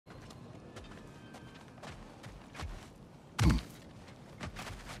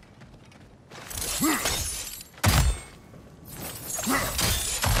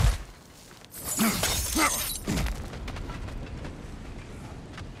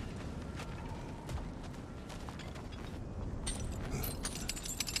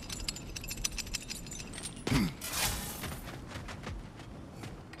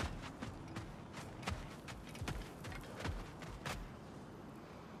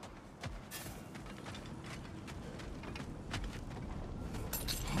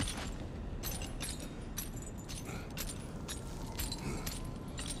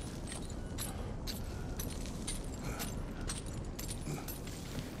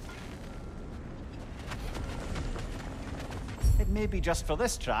Maybe just for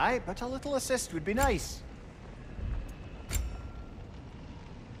this try, but a little assist would be nice.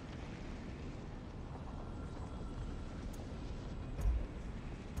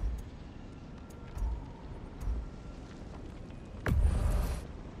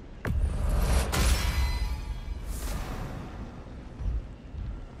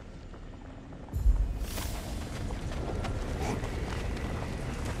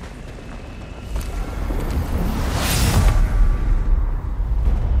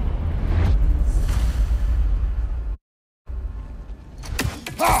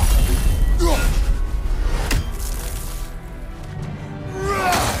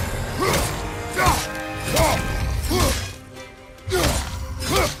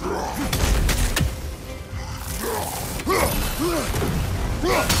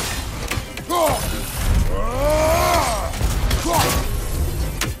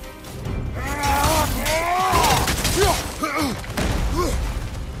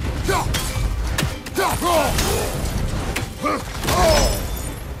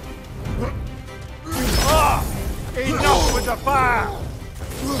 Enough with the fire!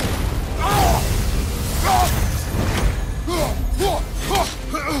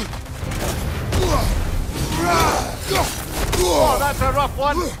 Oh, that's a rough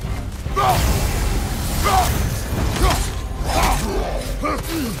one!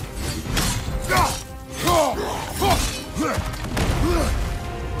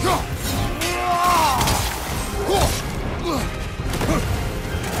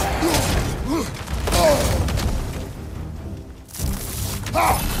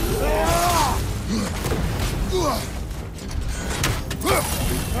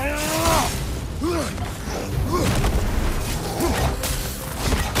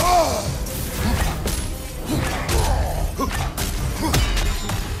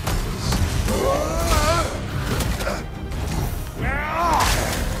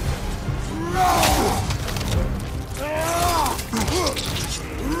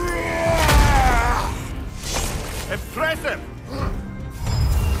 Impressive!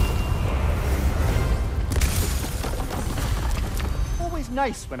 Always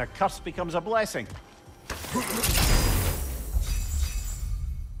nice when a curse becomes a blessing.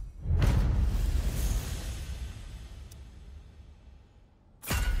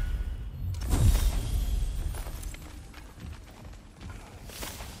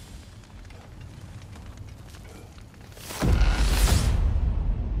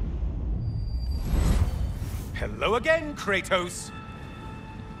 Hello again, Kratos!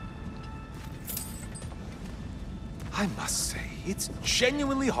 I must say, it's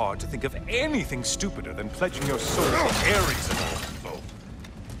genuinely hard to think of anything stupider than pledging your soul to Ares of all people.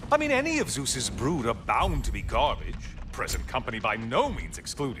 I mean, any of Zeus's brood are bound to be garbage, present company by no means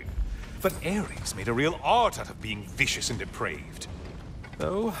excluded. But Ares made a real art out of being vicious and depraved.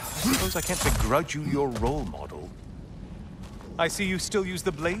 Though, I suppose I can't begrudge you your role model. I see you still use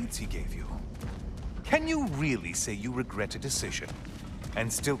the blades he gave you. Can you really say you regret a decision,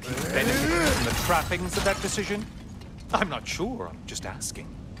 and still keep benefiting from the trappings of that decision? I'm not sure, I'm just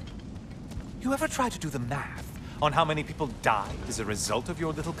asking. You ever try to do the math on how many people died as a result of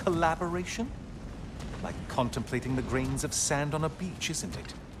your little collaboration? Like contemplating the grains of sand on a beach, isn't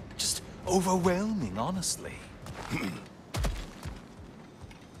it? Just overwhelming, honestly.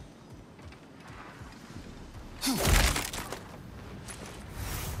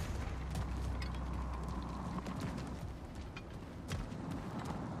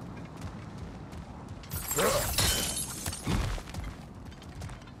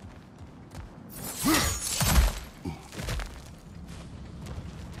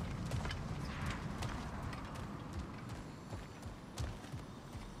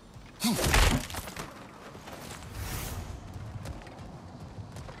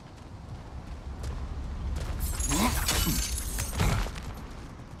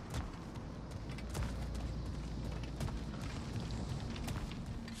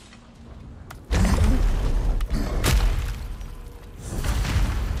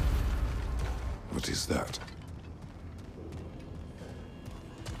 is that?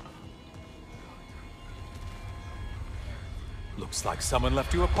 Looks like someone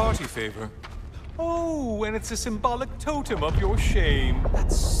left you a party favor. Oh, and it's a symbolic totem of your shame.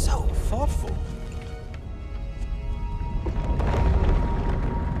 That's so thoughtful.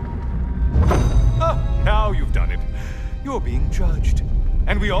 Ah, now you've done it. You're being judged.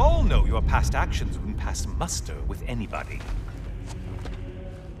 And we all know your past actions wouldn't pass muster with anybody.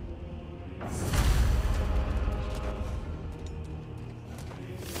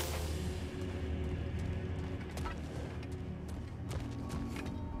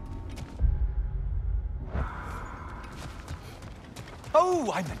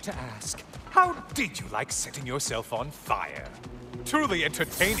 Oh, I meant to ask. How did you like setting yourself on fire? Truly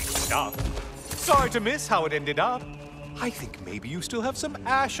entertaining stuff. Sorry to miss how it ended up. I think maybe you still have some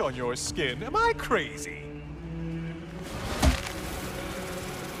ash on your skin. Am I crazy?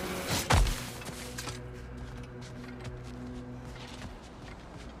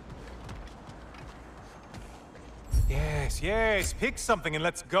 Yes, yes. Pick something and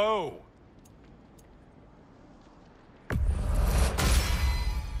let's go.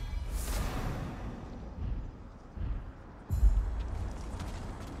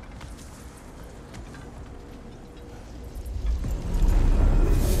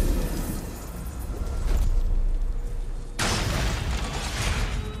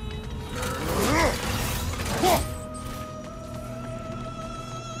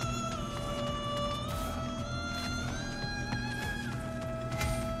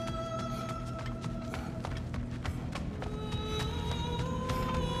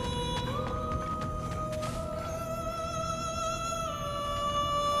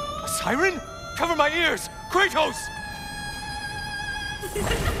 Siren? Cover my ears! Kratos!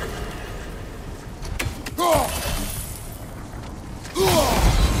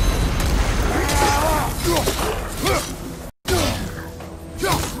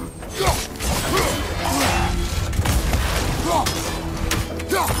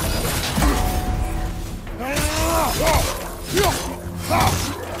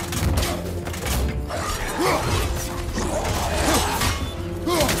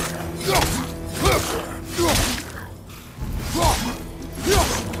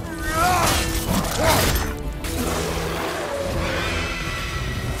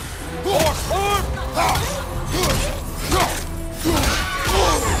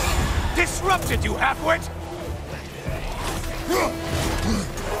 Disrupted, you half-wit!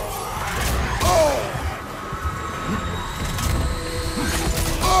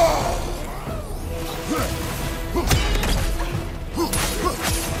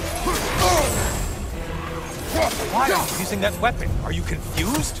 Why are you using that weapon? Are you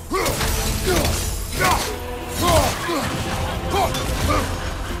confused?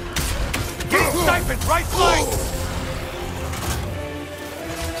 Get sniping, right flank!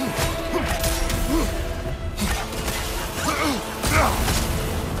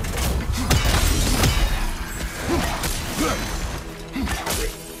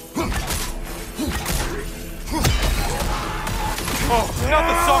 Oh, not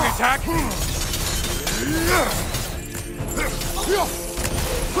the song attack!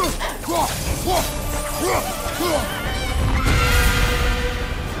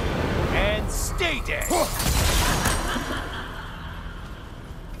 And stay dead!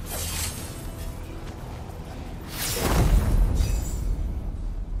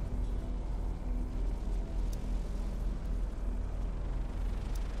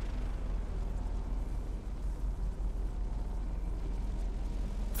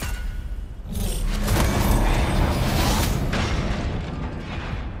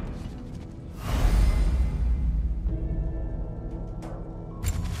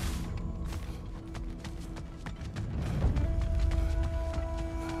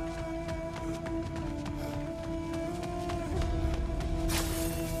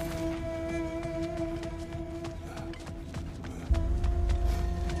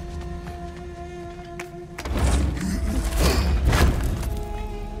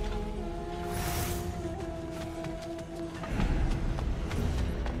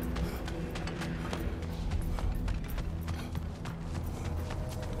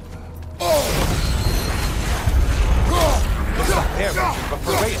 They're reaching for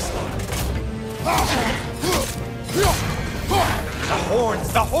Piraeus. The horns!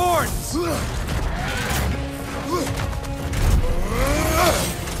 The horns!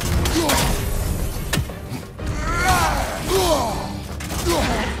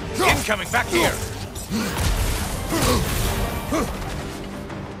 Incoming back here!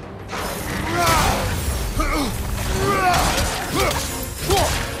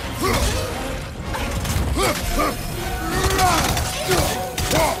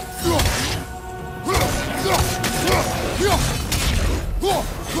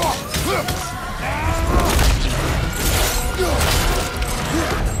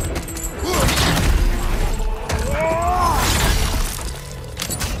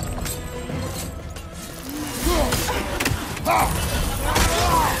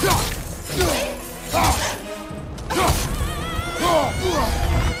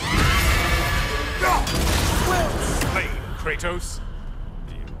 Slain, Kratos.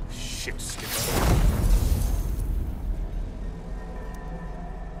 You shit skipper.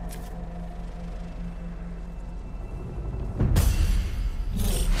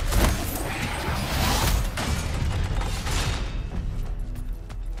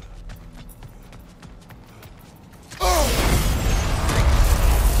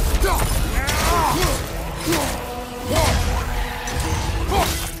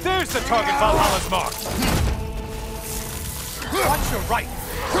 There's the target Valhalla's mark. Watch your right.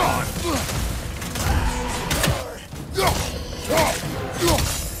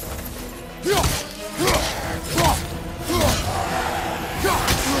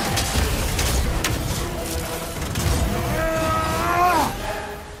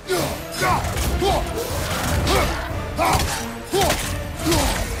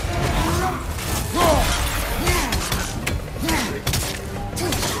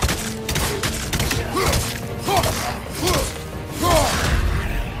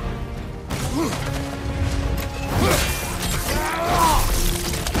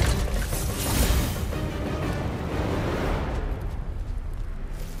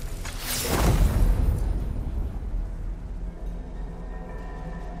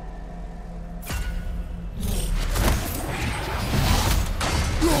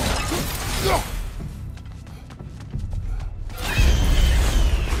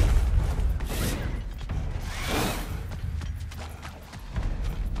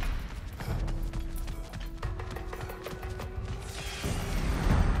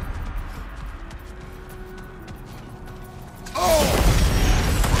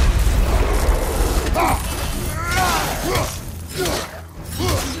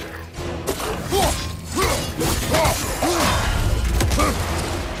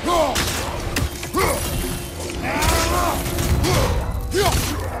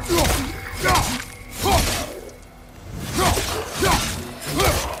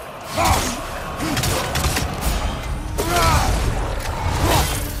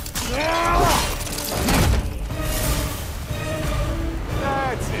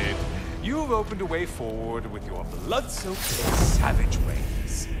 You've opened a way forward with your blood-soaked savage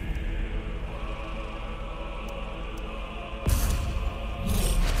ways.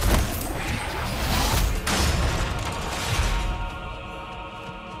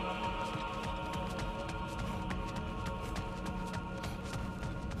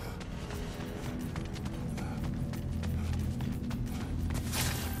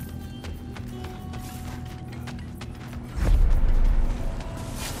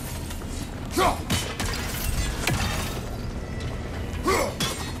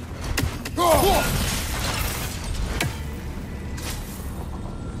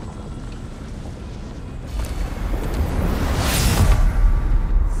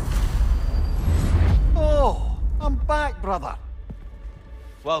 Oh, I'm back, brother.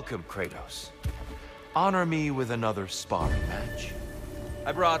 Welcome, Kratos. Honor me with another sparring match.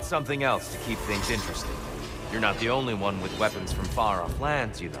 I brought something else to keep things interesting. You're not the only one with weapons from far-off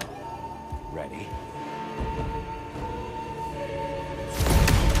lands, you know. Ready?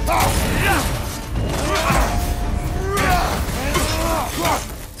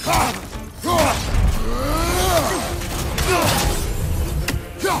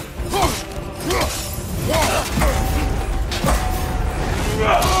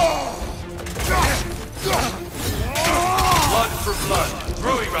 Blood for blood,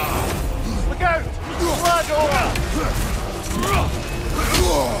 Ruira! Look out! Blood over!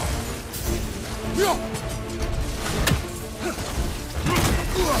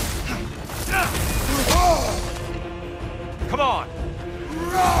 Come on!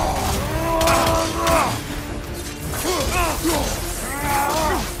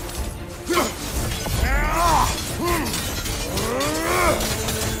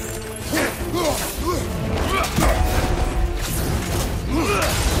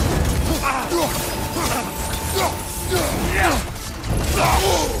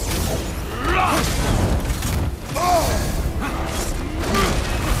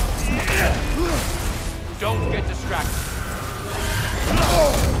 Don't get distracted.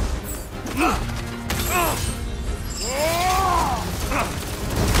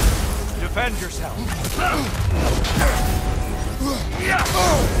 Defend yourself.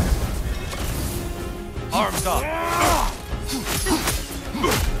 Arms up.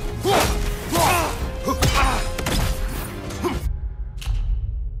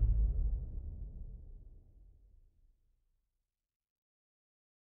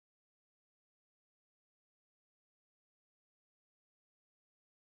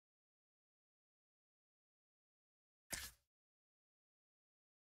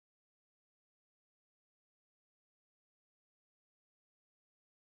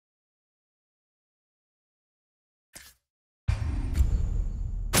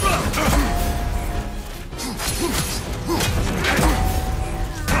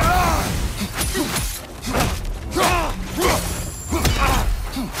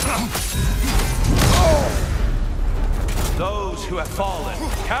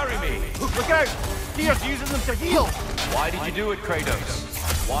 Carry me! Look out! Tyr's using them to heal! Why did you do it,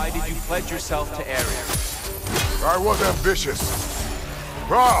 Kratos? Why did you pledge yourself to Ares? I was ambitious.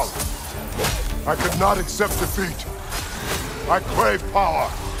 Proud. I could not accept defeat. I crave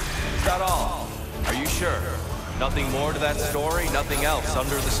power. Is that all? Are you sure? Nothing more to that story? Nothing else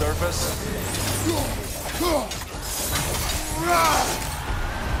under the surface?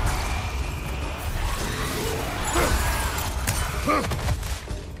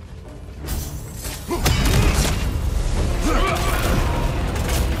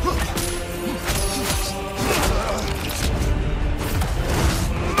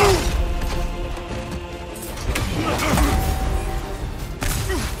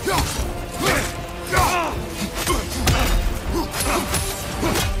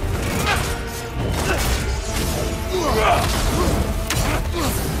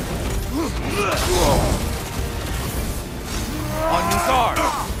 On your guard!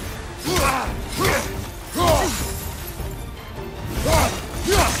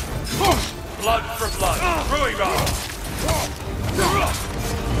 Blood for blood! Ragnarök!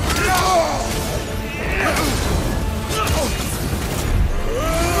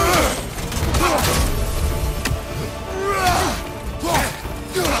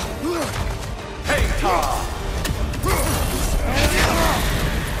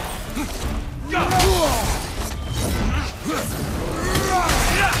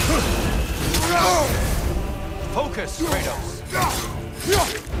 Focus, Kratos!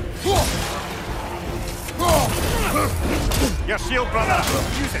 Your shield, brother!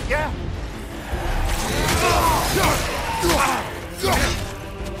 Use it, yeah?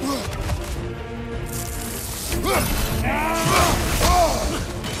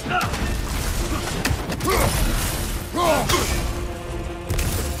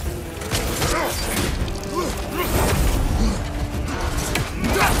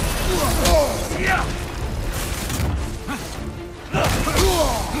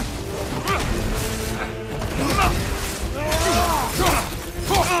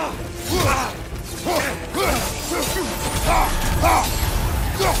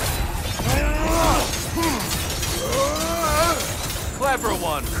 Clever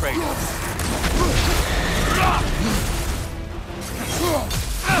one, Kratos.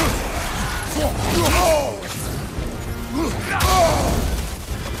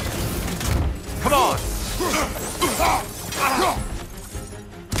 Come on!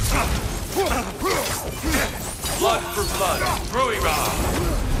 Blood for blood, Ragnarök!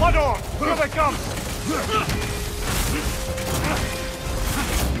 Blood on! Here they come!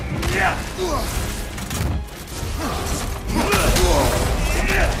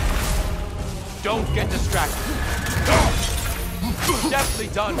 Don't get distracted. Deftly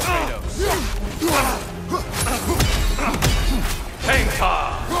done, Kratos. Hang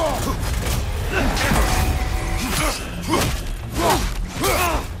time!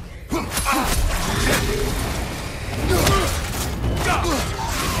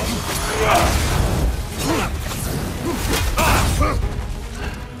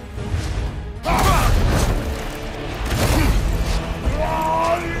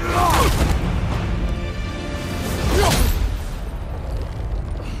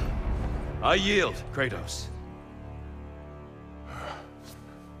 I yield, Kratos.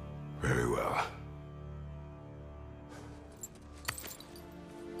 Very well.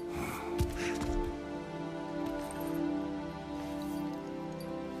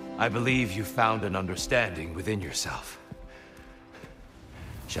 I believe you found an understanding within yourself.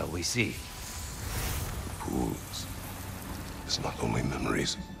 Shall we see? Fools. It's not only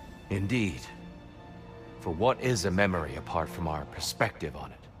memories. Indeed. For what is a memory apart from our perspective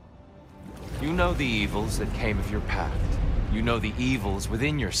on it? You know the evils that came of your path. You know the evils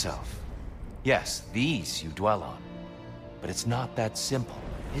within yourself. Yes, these you dwell on. But it's not that simple,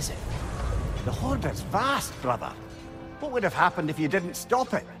 is it? The Horde is vast, brother. What would have happened if you didn't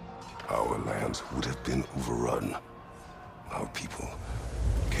stop it? Our lands would have been overrun. Our people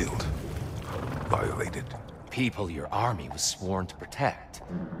killed, violated. People your army was sworn to protect.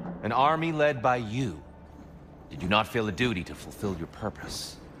 An army led by you. Did you not feel a duty to fulfill your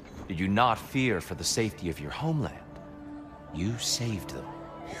purpose? Did you not fear for the safety of your homeland? You saved them.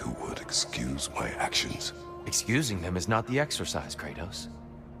 You would excuse my actions. Excusing them is not the exercise, Kratos.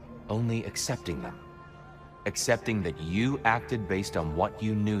 Only accepting them. Accepting that you acted based on what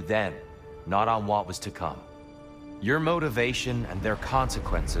you knew then, not on what was to come. Your motivation and their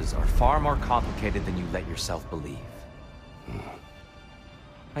consequences are far more complicated than you let yourself believe.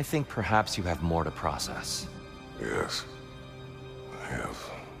 I think perhaps you have more to process. Yes. I have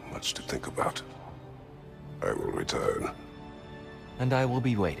much to think about. I will return. and I will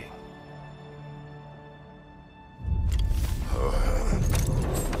be waiting.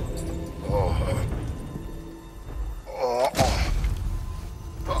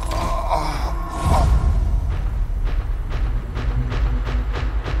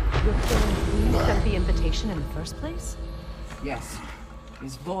 You're feeling he sent the invitation in the first place? Yes.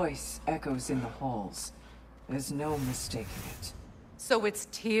 His voice echoes in the halls. There's no mistaking it. So it's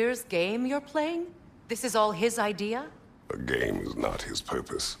Tyr's game you're playing? This is all his idea? A game is not his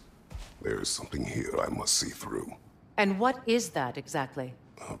purpose. There is something here I must see through. And what is that exactly?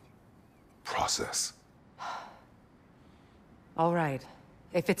 Process. All right.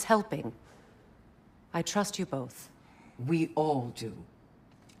 If it's helping, I trust you both. We all do.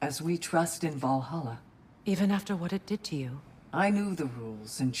 As we trust in Valhalla. Even after what it did to you. I knew the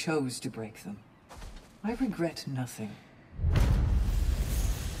rules and chose to break them. I regret nothing.